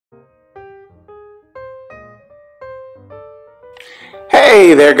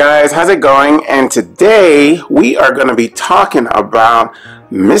Hey there guys, how's it going? And today we are going to be talking about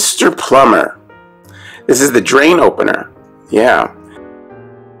Mr. Plumber. This is the drain opener. Yeah.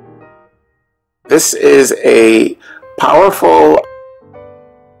 This is a powerful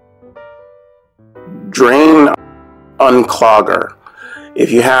drain unclogger.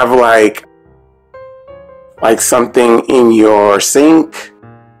 If you have like something in your sink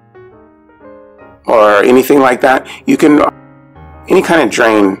or anything like that, you can any kind of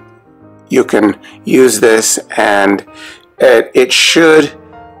drain, you can use this, and it should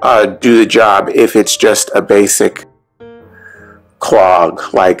do the job if it's just a basic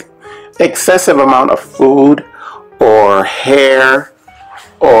clog, like excessive amount of food or hair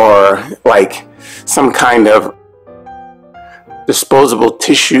or like some kind of disposable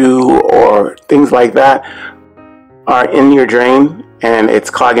tissue or things like that are in your drain and it's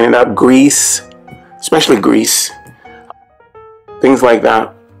clogging it up. Grease, especially grease, things like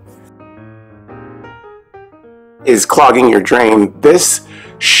that is clogging your drain. This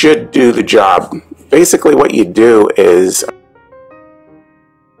should do the job. Basically what you do is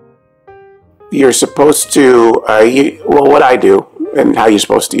you're supposed to, well, what I do and how you're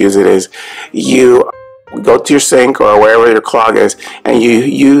supposed to use it is you go to your sink or wherever your clog is and you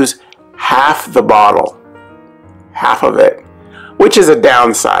use half the bottle, half of it, which is a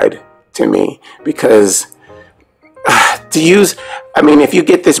downside to me because to use, I mean, if you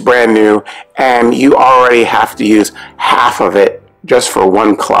get this brand new and you already have to use half of it just for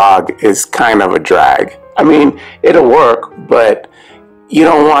one clog is kind of a drag. I mean, it'll work, but you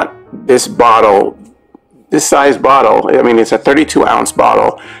don't want this bottle, this size bottle, I mean, it's a 32-ounce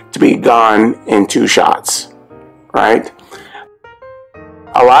bottle, to be gone in 2 shots, right?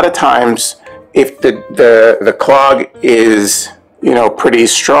 A lot of times, if the clog is, you know, pretty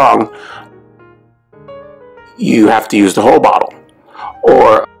strong, you have to use the whole bottle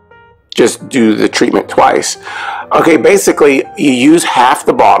or just do the treatment twice. Okay, basically you use half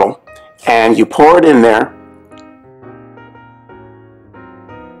the bottle and you pour it in there.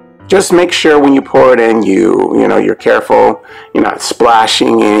 Just make sure when you pour it in, you're careful, you're not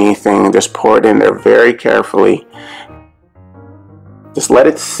splashing anything. Just pour it in there very carefully. Just let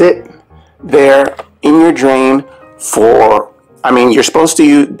it sit there in your drain for, I mean, you're supposed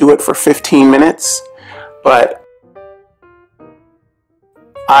to do it for 15 minutes. But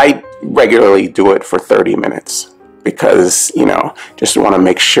I regularly do it for 30 minutes because, you know, just want to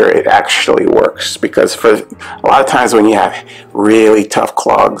make sure it actually works. Because for a lot of times when you have really tough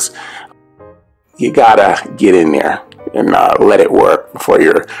clogs, you gotta get in there and let it work before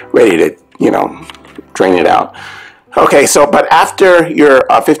you're ready to, you know, drain it out. Okay, so but after your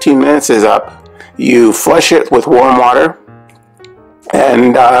 15 minutes is up, you flush it with warm water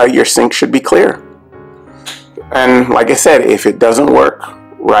and your sink should be clear. And like I said, if it doesn't work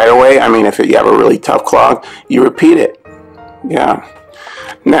right away, I mean, if you have a really tough clog, you repeat it. Yeah.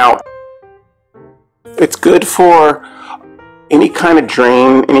 Now, it's good for any kind of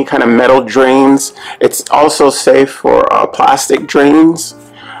drain, any kind of metal drains. It's also safe for plastic drains.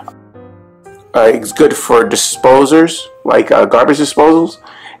 It's good for disposers, like garbage disposals.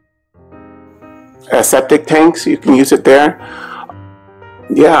 Septic tanks, you can use it there.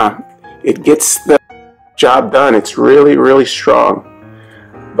 Yeah, it gets the job done. It's really, really strong,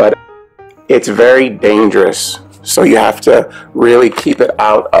 but it's very dangerous. So you have to really keep it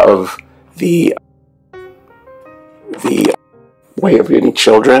out of the way of any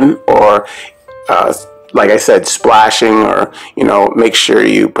children or, like I said, splashing, or, you know, make sure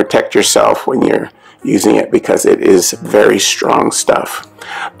you protect yourself when you're using it because it is very strong stuff.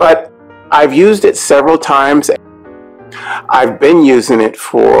 But I've used it several times. I've been using it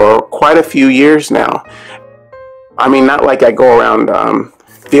for quite a few years now. I mean, not like I go around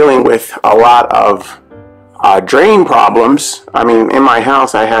dealing with a lot of drain problems. I mean, in my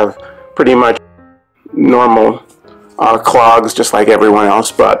house, I have pretty much normal clogs, just like everyone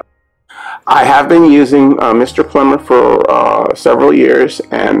else. But I have been using Mr. Plumber for several years,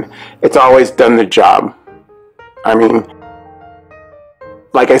 and it's always done the job. I mean,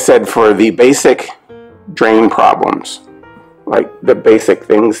 like I said, for the basic drain problems, like the basic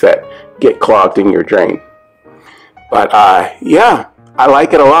things that get clogged in your drain. But yeah, I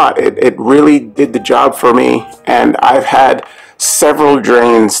like it a lot. It really did the job for me, and I've had several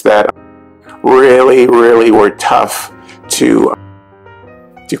drains that really, really were tough to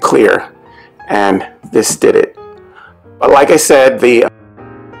clear, and this did it. But like I said, the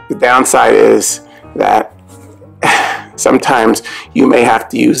downside is that sometimes you may have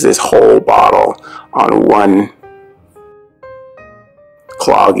to use this whole bottle on one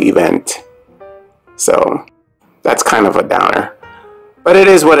clog event. So that's kind of a downer. But it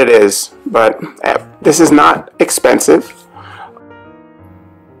is what it is. But this is not expensive.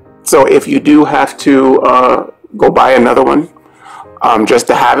 So if you do have to go buy another one just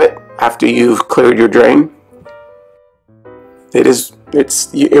to have it after you've cleared your drain, it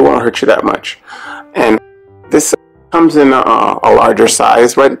won't hurt you that much. And this comes in a larger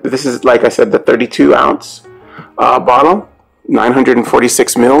size, right? This is, like I said, the 32-ounce bottle,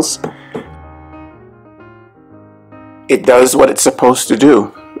 946 mils. It does what it's supposed to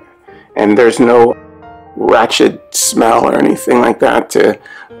do, and there's no ratchet smell or anything like that to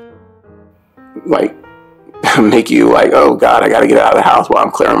like make you like, oh God, I gotta get out of the house while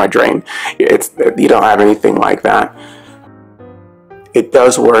I'm clearing my drain. You don't have anything like that. It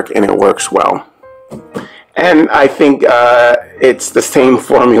does work, and it works well. And I think it's the same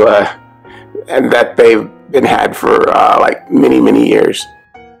formula and that they've been had for like many years.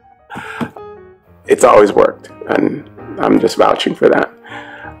 It's always worked, and I'm just vouching for that.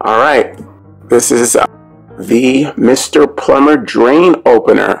 All right, this is the Mr. Plumber Drain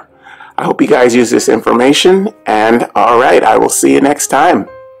Opener. I hope you guys use this information, and all right, I will see you next time.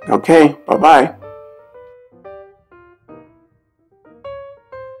 Okay, bye-bye.